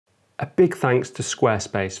A big thanks to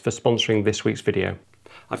Squarespace for sponsoring this week's video.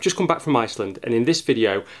 I've just come back from Iceland, and in this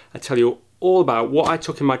video I tell you all about what I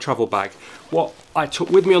took in my travel bag, what I took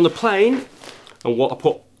with me on the plane, and what I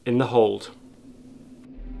put in the hold.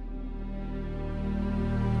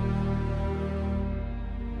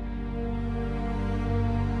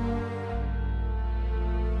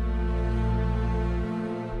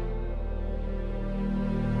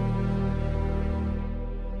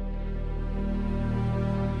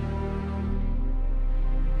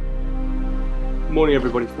 Morning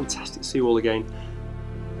everybody, fantastic to see you all again.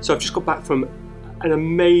 So I've just got back from an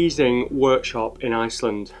amazing workshop in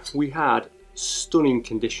Iceland. We had stunning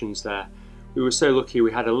conditions there. We were so lucky.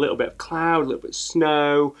 We had a little bit of cloud, a little bit of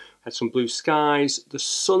snow, had some blue skies. The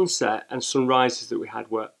sunset and sunrises that we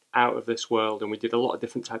had were out of this world, and we did a lot of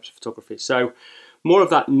different types of photography. So more of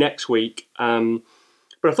that next week. But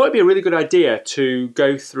I thought it'd be a really good idea to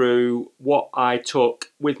go through what I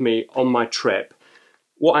took with me on my trip,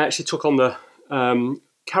 what I actually took on the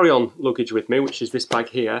carry-on luggage with me, which is this bag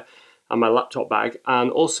here, and my laptop bag, and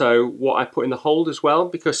also what I put in the hold as well,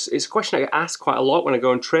 because it's a question I get asked quite a lot when I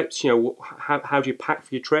go on trips. You know, how do you pack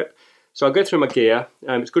for your trip? So I'll go through my gear.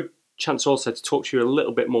 It's a good chance also to talk to you a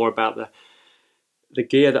little bit more about the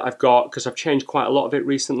gear that I've got, because I've changed quite a lot of it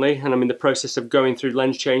recently, and I'm in the process of going through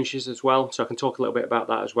lens changes as well, so I can talk a little bit about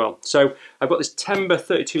that as well. So I've got this Timber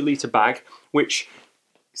 32 litre bag, which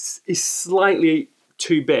is slightly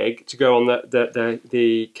too big to go on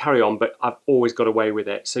the carry-on, but I've always got away with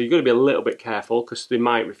it. So you've got to be a little bit careful because they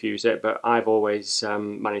might refuse it, but I've always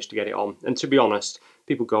managed to get it on. And to be honest,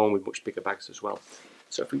 people go on with much bigger bags as well.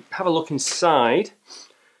 So if we have a look inside,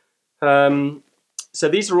 so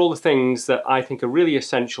these are all the things that I think are really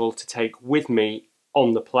essential to take with me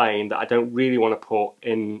on the plane that I don't really want to put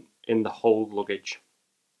in the hold luggage.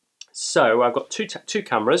 So I've got two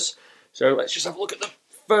cameras. So let's just have a look at the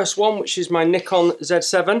first one, which is my Nikon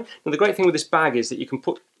Z7. Now the great thing with this bag is that you can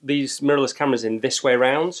put these mirrorless cameras in this way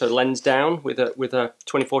around, so lens down with a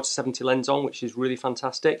 24-70 lens on, which is really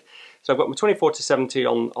fantastic. So I've got my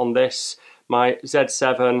 24-70 on this, my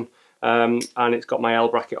Z7, and it's got my L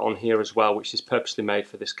bracket on here as well, which is purposely made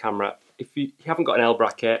for this camera. If you haven't got an L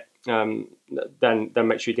bracket, then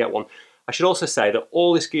make sure you get one. I should also say that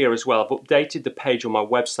all this gear as well, I've updated the page on my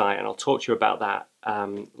website, and I'll talk to you about that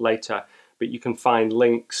later. But you can find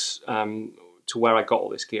links to where I got all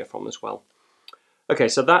this gear from as well. Okay,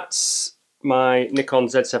 so that's my Nikon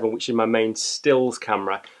Z7, which is my main stills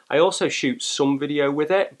camera. I also shoot some video with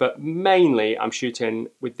it, but mainly I'm shooting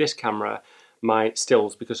with this camera my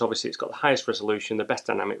stills, because obviously it's got the highest resolution, the best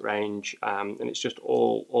dynamic range, and it's just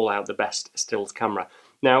all out the best stills camera.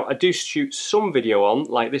 Now I do shoot some video on,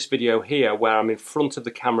 like this video here, where I'm in front of the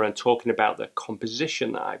camera and talking about the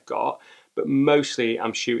composition that I've got, but mostly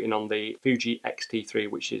I'm shooting on the FUJI X-T3,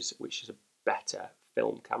 which is a better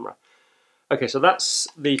film camera. Okay, so that's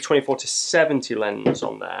the 24-70 lens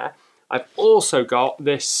on there. I've also got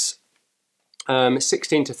this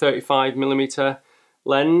 16-35mm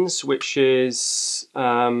lens, which is,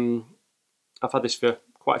 I've had this for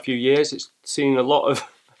quite a few years. It's seen a lot of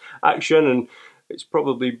action, and it's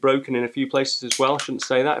probably broken in a few places as well. I shouldn't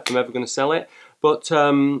say that if I'm ever going to sell it, but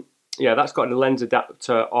yeah, that's got a lens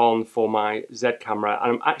adapter on for my Z camera,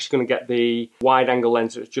 and I'm actually going to get the wide angle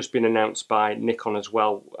lens that's just been announced by Nikon as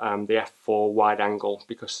well, the f4 wide angle,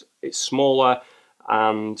 because it's smaller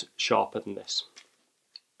and sharper than this.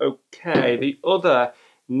 Okay, the other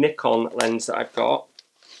Nikon lens that I've got,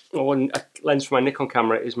 or a lens for my Nikon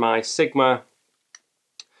camera, is my Sigma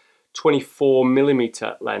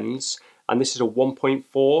 24mm lens, and this is a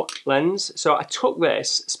 1.4 lens. So I took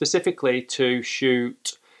this specifically to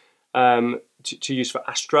shoot to use for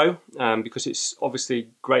astro, because it's obviously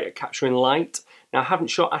great at capturing light. Now I haven't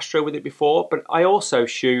shot astro with it before, but I also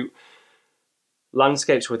shoot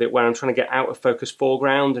landscapes with it where I'm trying to get out of focus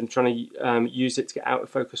foreground and trying to use it to get out of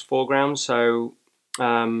focus foreground. So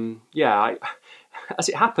yeah, as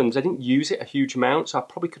it happens, I didn't use it a huge amount, so I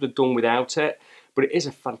probably could have done without it, but it is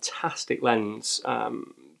a fantastic lens.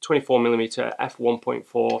 24mm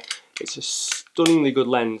f1.4. It's a stunningly good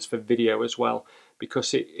lens for video as well,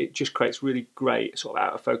 because it just creates really great sort of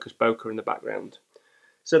out of focus bokeh in the background.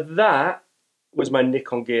 So that was my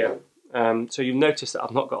Nikon gear. So you'll notice that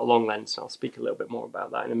I've not got a long lens, and I'll speak a little bit more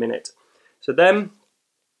about that in a minute. So then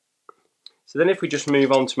if we just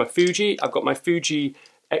move on to my Fuji, I've got my Fuji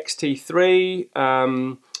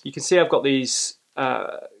X-T3. You can see I've got these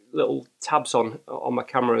little tabs on my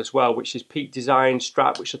camera as well, which is Peak Design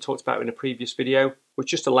strap, which I talked about in a previous video,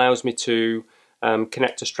 which just allows me to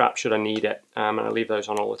connect a strap should I need it, and I leave those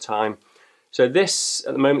on all the time. So this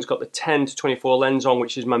at the moment's got the 10 to 24 lens on,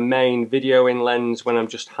 which is my main videoing lens when I'm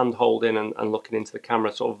just hand holding and looking into the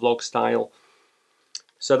camera, sort of vlog style.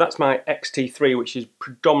 So that's my X-T3, which is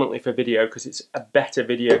predominantly for video because it's a better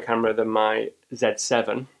video camera than my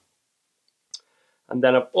Z7. And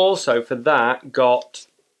then I've also, for that, got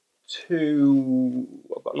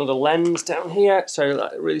I've got another lens down here, so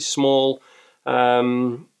that really small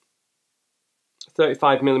 35mm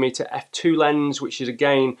f2 lens, which is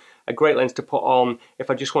again a great lens to put on if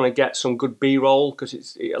I just want to get some good B-roll, because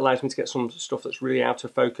it allows me to get some stuff that's really out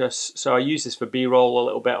of focus. So I use this for B-roll a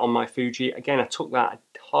little bit on my Fuji. Again, I took that, I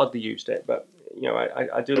hardly used it, but you know,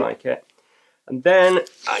 I do like it. And then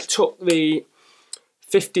I took the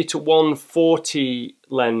 50 to 140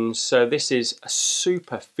 lens. So this is a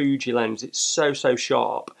super Fuji lens. It's so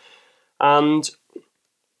sharp, and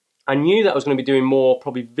I knew that I was going to be doing more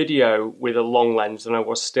probably video with a long lens than I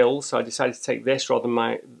was still, so I decided to take this rather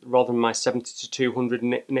than my 70 to 200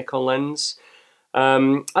 Nikon lens.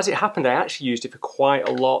 As it happened, I actually used it for quite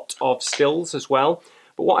a lot of stills as well.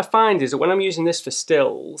 But what I find is that when I'm using this for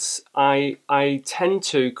stills, I tend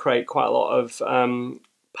to create quite a lot of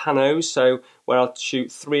panos, so where I'll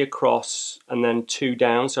shoot 3 across and then 2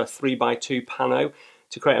 down, so a 3x2 pano,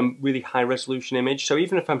 to create a really high resolution image. So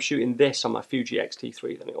even if I'm shooting this on my Fuji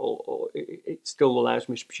X-T3, then it still allows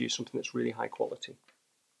me to produce something that's really high quality.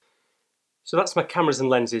 So that's my cameras and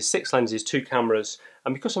lenses, 6 lenses, 2 cameras,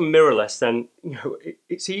 and because I'm mirrorless, then you know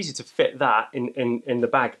it's easy to fit that in the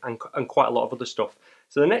bag and quite a lot of other stuff.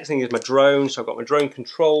 So the next thing is my drone. So I've got my drone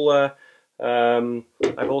controller.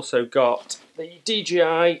 I've also got the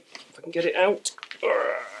DJI, if I can get it out,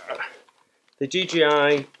 the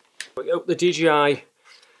DJI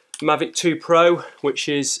Mavic 2 Pro, which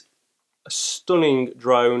is a stunning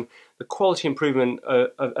drone. The quality improvement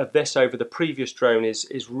of this over the previous drone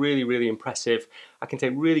is really impressive. I can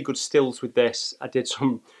take really good stills with this. I did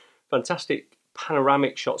some fantastic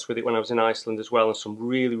panoramic shots with it when I was in Iceland as well, and some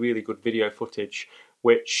really good video footage,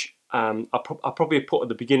 which I'll probably put at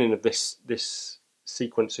the beginning of this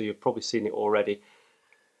sequence, so you've probably seen it already.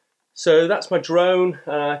 So that's my drone.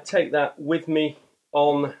 I take that with me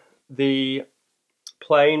on the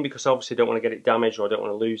plane because obviously I don't want to get it damaged or I don't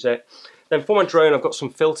want to lose it. Then for my drone, I've got some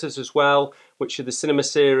filters as well, which are the Cinema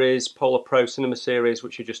Series, Polar Pro Cinema Series,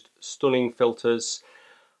 which are just stunning filters.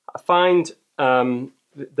 I find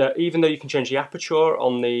that even though you can change the aperture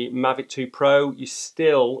on the Mavic 2 Pro, you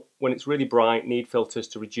still, when it's really bright, need filters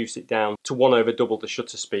to reduce it down to 1/2 the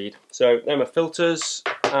shutter speed. So they're my filters,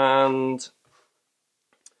 and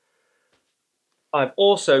I've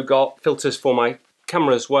also got filters for my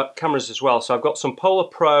cameras as well. So I've got some Polar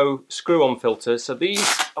Pro screw-on filters. So these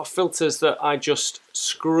are filters that I just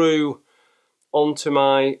screw onto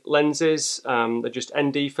my lenses. They're just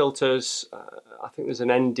ND filters. I think there's an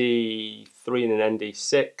ND3 and an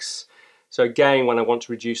ND6. So again, when I want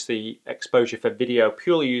to reduce the exposure for video,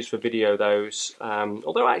 purely used for video those,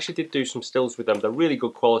 although I actually did do some stills with them, they're really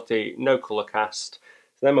good quality, no colour cast.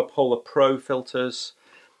 So them are Polar Pro filters.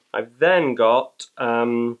 I've then got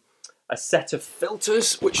a set of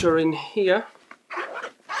filters which are in here,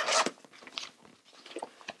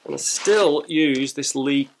 and I still use this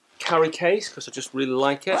Lee carry case because I just really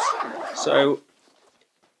like it. So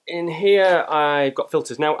in here I've got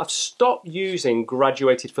filters. Now I've stopped using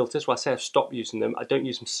graduated filters. Well, I say I've stopped using them, I don't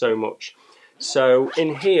use them so much. So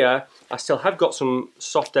in here I still have got some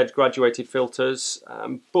soft edge graduated filters,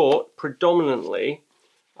 but predominantly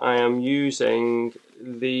I am using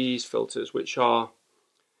these filters, which are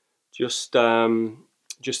just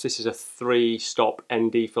this is a 3-stop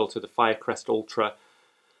ND filter, the Firecrest Ultra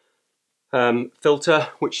filter,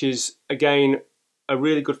 which is again a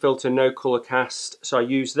really good filter, no colour cast. So I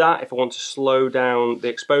use that if I want to slow down the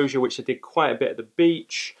exposure, which I did quite a bit at the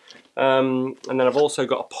beach. And then I've also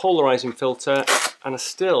got a polarising filter, and I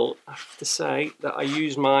still have to say that I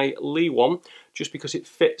use my Lee one just because it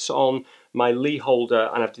fits on my Lee holder,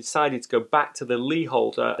 and I've decided to go back to the Lee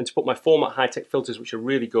holder and to put my Format High-Tech filters, which are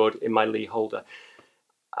really good, in my Lee holder.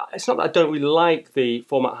 It's not that I don't really like the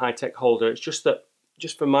Format High-Tech holder, it's just that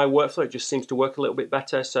just for my workflow it just seems to work a little bit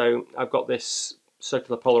better. So I've got this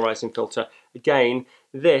circular polarising filter. Again,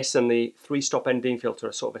 this and the 3-stop ND filter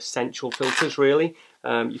are sort of essential filters really.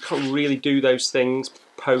 You can't really do those things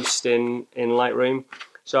post in Lightroom.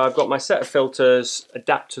 So I've got my set of filters,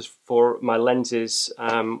 adapters for my lenses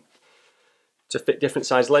to fit different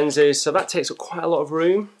size lenses. So that takes up quite a lot of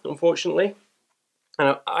room, unfortunately.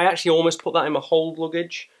 And I actually almost put that in my hold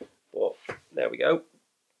luggage, but there we go.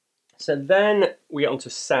 So then we get onto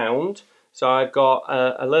sound. So I've got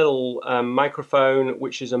a little microphone,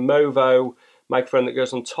 which is a Movo microphone that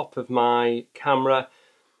goes on top of my camera.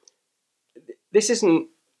 This isn't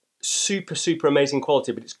super amazing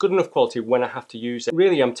quality, but it's good enough quality when I have to use it.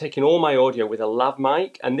 Really, I'm taking all my audio with a lav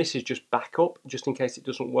mic, and this is just backup, just in case it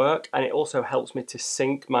doesn't work, and it also helps me to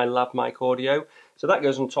sync my lav mic audio. So that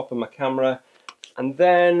goes on top of my camera. And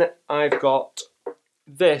then I've got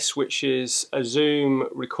this, which is a Zoom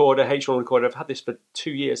recorder, H1 recorder. I've had this for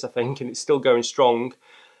 2 years, I think, and it's still going strong.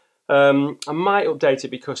 I might update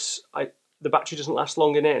it because the battery doesn't last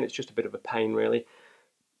long in it, and it's just a bit of a pain, really.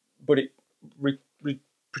 But it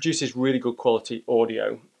produces really good quality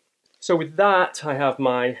audio. So with that, I have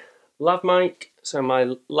my lav mic. So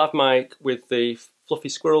my lav mic with the fluffy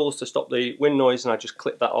squirrels to stop the wind noise, and I just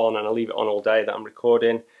clip that on and I leave it on all day that I'm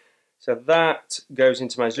recording. So that goes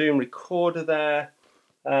into my Zoom recorder there.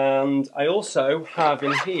 And I also have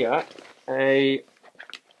in here a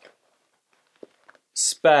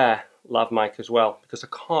spare lav mic as well, because I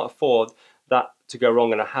can't afford that to go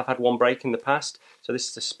wrong, and I have had one break in the past. So this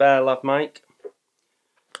is the spare lav mic.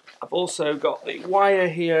 I've also got the wire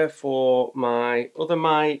here for my other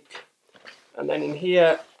mic, and then in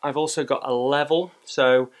here I've also got a level.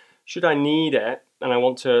 So should I need it and I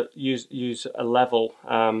want to use a level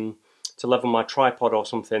to level my tripod or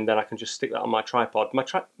something, then I can just stick that on my tripod.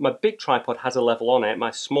 My big tripod has a level on it.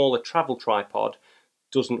 My smaller travel tripod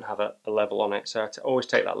doesn't have a level on it, so I always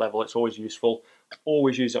take that level. It's always useful.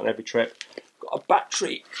 Always use it on every trip. Got a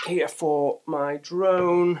battery here for my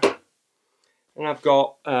drone. And I've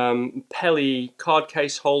got Peli card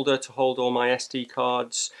case holder to hold all my SD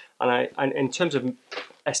cards. And in terms of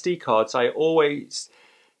SD cards, I always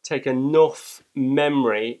take enough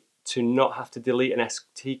memory to not have to delete an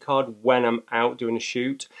SD card when I'm out doing a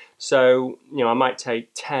shoot. So, you know, I might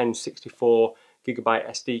take 10 64 gigabyte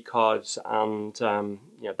SD cards, and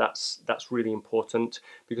you know, that's really important,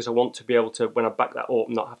 because I want to be able to, when I back that up,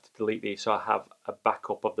 not have to delete these, so I have a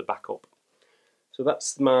backup of the backup. So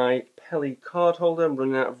that's my Peli card holder. I'm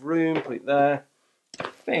running out of room, put it there. I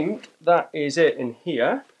think that is it in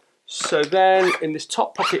here. So then in this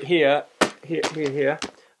top pocket here,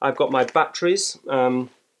 I've got my batteries.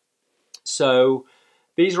 So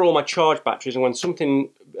these are all my charged batteries, and when something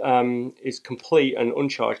is complete and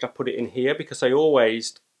uncharged, I put it in here, because I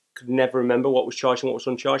always could never remember what was charged and what was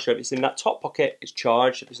uncharged. So if it's in that top pocket, it's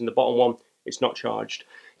charged. If it's in the bottom one, it's not charged.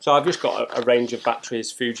 So I've just got a range of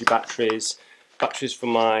batteries, FUJI batteries, batteries for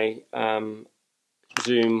my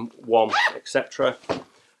Zoom 1, etc.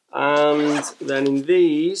 And then in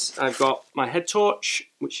these, I've got my head torch,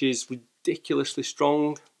 which is ridiculously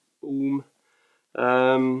strong. Boom.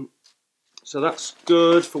 So that's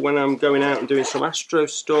good for when I'm going out and doing some astro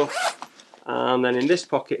stuff. And then in this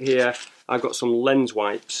pocket here, I've got some lens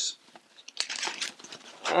wipes.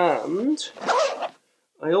 And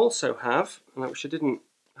I also have, which I didn't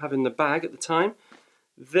have in the bag at the time,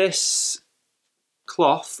 this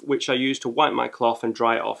cloth, which I use to wipe my cloth and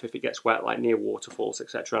dry it off if it gets wet, like near waterfalls,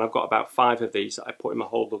 etc. And I've got about 5 of these that I put in my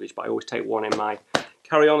hold luggage, but I always take one in my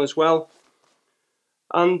carry-on as well.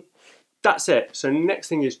 And that's it. So next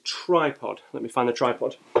thing is tripod. Let me find the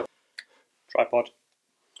tripod. Tripod.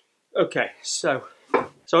 Okay, so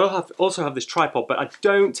I also have this tripod, but I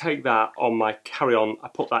don't take that on my carry-on. I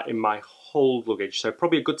put that in my hold luggage. So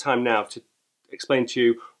probably a good time now to explain to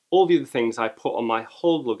you all the other things I put on my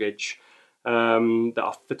hold luggage that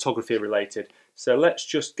are photography related. So let's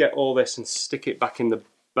just get all this and stick it back in the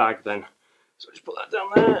bag then. So just put that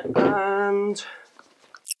down there, and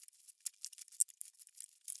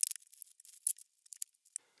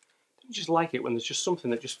I just like it when there's just something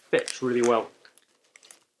that just fits really well.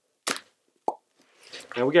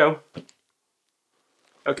 There we go.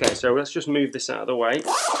 Okay, so let's just move this out of the way.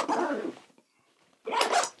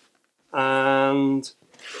 And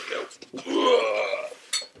there we go.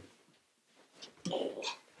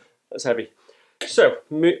 That's heavy. So,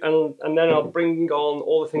 and then I'll bring on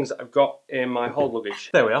all the things that I've got in my hold luggage.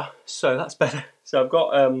 There we are. So that's better. So I've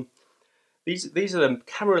got these are the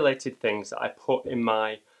camera related things that I put in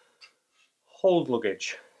my hold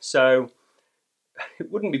luggage. So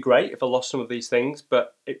it wouldn't be great if I lost some of these things,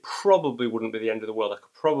 but it probably wouldn't be the end of the world. I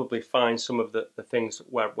could probably find some of the things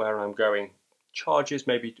where I'm going. Charges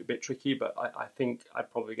may be a bit tricky, but I think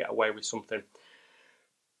I'd probably get away with something.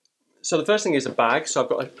 So the first thing is a bag. So I've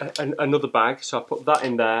got another bag, so I put that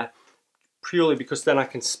in there purely because then I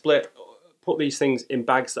can put these things in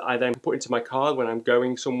bags that I then put into my car when I'm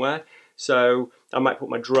going somewhere. So I might put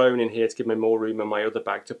my drone in here to give me more room, and my other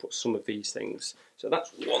bag to put some of these things. So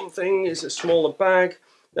that's one thing, is a smaller bag.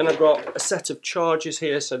 Then I've got a set of chargers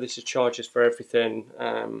here. So this is chargers for everything,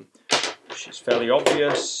 which is fairly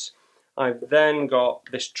obvious. I've then got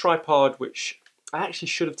this tripod, which I actually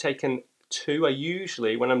should have taken 2. I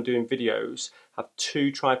usually, when I'm doing videos, have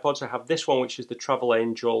two tripods. I have this one, which is the Travel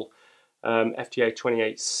Angel FTA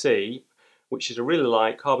 28C, which is a really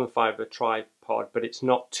light carbon fibre tripod, but it's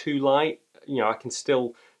not too light. You know, I can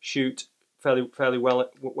still shoot fairly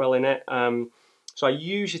well in it. So I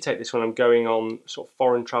usually take this when I'm going on sort of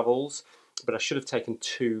foreign travels, but I should have taken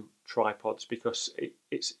two tripods because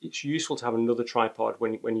it's useful to have another tripod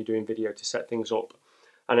when you're doing video to set things up.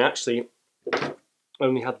 And I actually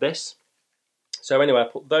only had this. So anyway, I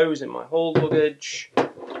put those in my whole luggage.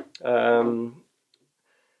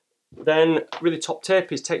 Then really top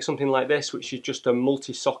tip is take something like this, which is just a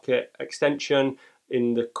multi-socket extension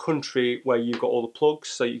in the country where you've got all the plugs,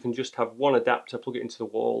 so you can just have one adapter, plug it into the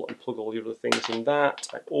wall and plug all your other things in that.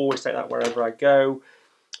 I always take that wherever I go.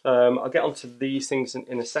 I'll get onto these things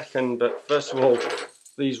in a second, but first of all,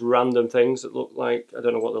 these random things that look like, I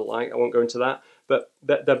don't know what they're like, I won't go into that, but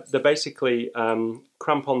they're basically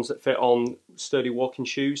crampons that fit on sturdy walking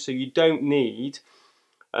shoes, so you don't need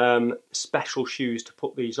special shoes to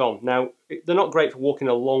put these on. Now, they're not great for walking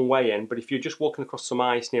a long way in, but if you're just walking across some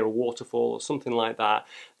ice near a waterfall or something like that,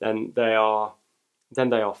 then they are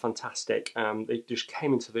fantastic. They just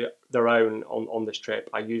came into their own on this trip.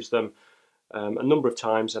 I used them a number of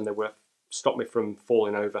times and they stopped me from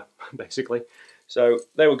falling over, basically. So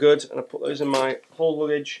they were good, and I put those in my whole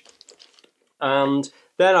luggage. And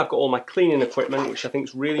then I've got all my cleaning equipment, which I think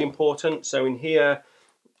is really important. So in here,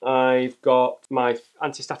 I've got my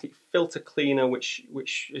anti-static filter cleaner, which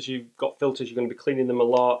as you've got filters, you're going to be cleaning them a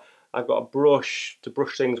lot. I've got a brush to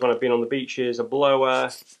brush things when I've been on the beaches, a blower,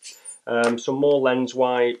 some more lens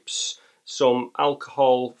wipes, some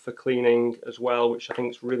alcohol for cleaning as well, which I think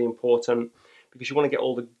is really important because you want to get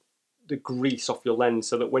all the grease off your lens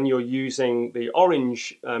so that when you're using the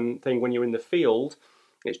orange thing when you're in the field,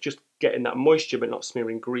 it's just getting that moisture but not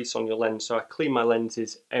smearing grease on your lens. So I clean my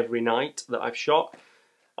lenses every night that I've shot.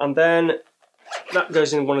 And then that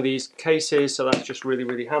goes in one of these cases, so that's just really,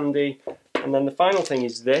 really handy. And then the final thing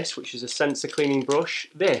is this, which is a sensor cleaning brush.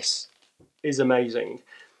 This is amazing.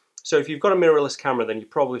 So if you've got a mirrorless camera, then you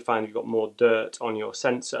probably find you've got more dirt on your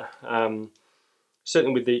sensor.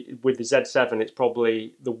 Certainly with the Z7, it's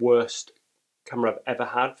probably the worst camera I've ever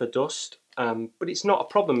had for dust. But it's not a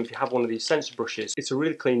problem if you have one of these sensor brushes. It's a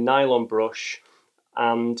really clean nylon brush,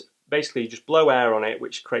 and basically you just blow air on it,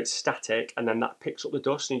 which creates static, and then that picks up the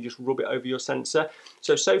dust and you just rub it over your sensor.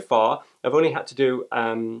 So far, I've only had to do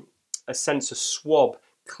a sensor swab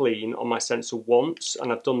clean on my sensor once, and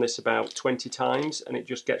I've done this about 20 times, and it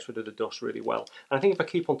just gets rid of the dust really well. And I think if I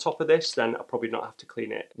keep on top of this, then I'll probably not have to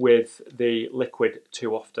clean it with the liquid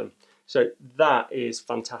too often. So that is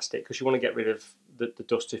fantastic, because you want to get rid of the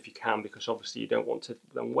dust if you can, because obviously you don't want to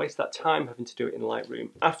then waste that time having to do it in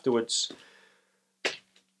Lightroom afterwards.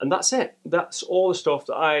 And that's it. That's all the stuff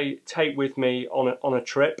that I take with me on a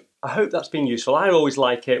trip. I hope that's been useful. I always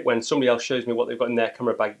like it when somebody else shows me what they've got in their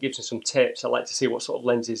camera bag. It gives me some tips. I like to see what sort of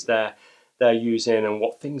lenses they're using and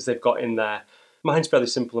what things they've got in there. Mine's fairly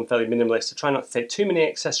simple and fairly minimalist. I try not to take too many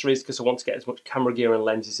accessories because I want to get as much camera gear and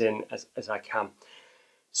lenses in as I can.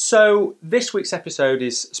 So this week's episode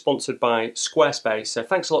is sponsored by Squarespace. So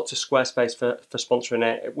thanks a lot to Squarespace for sponsoring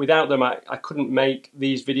it. Without them, I couldn't make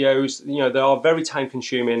these videos. You know, they are very time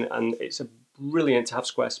consuming, and it's brilliant to have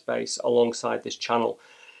Squarespace alongside this channel.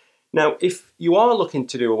 Now, if you are looking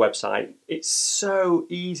to do a website, it's so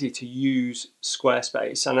easy to use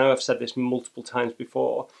Squarespace. I know I've said this multiple times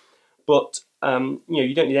before, but you know,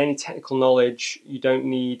 you don't need any technical knowledge. You don't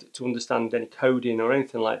need to understand any coding or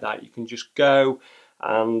anything like that. You can just go,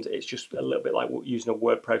 and it's just a little bit like using a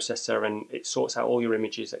word processor, and it sorts out all your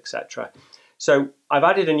images, etc. So I've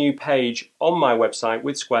added a new page on my website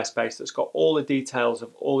with Squarespace that's got all the details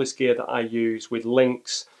of all this gear that I use, with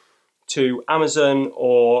links to Amazon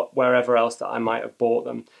or wherever else that I might have bought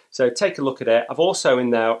them. So take a look at it. I've also in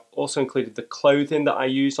there included the clothing that I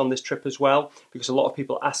used on this trip as well, because a lot of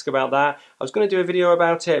people ask about that. I was going to do a video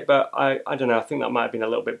about it, but I don't know, I think that might have been a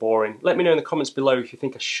little bit boring. Let me know in the comments below if you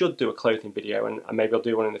think I should do a clothing video, and maybe I'll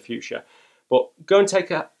do one in the future. But go and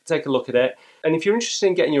take a look at it. And if you're interested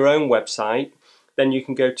in getting your own website, then you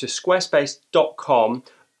can go to squarespace.com.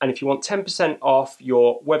 And if you want 10% off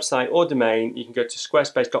your website or domain, you can go to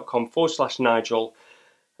squarespace.com/Nigel,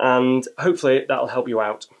 and hopefully that'll help you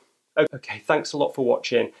out. Okay, thanks a lot for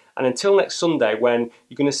watching, and until next Sunday when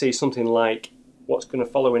you're going to see something like what's going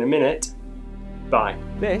to follow in a minute, bye.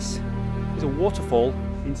 This is a waterfall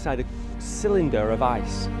inside a cylinder of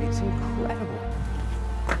ice. It's incredible.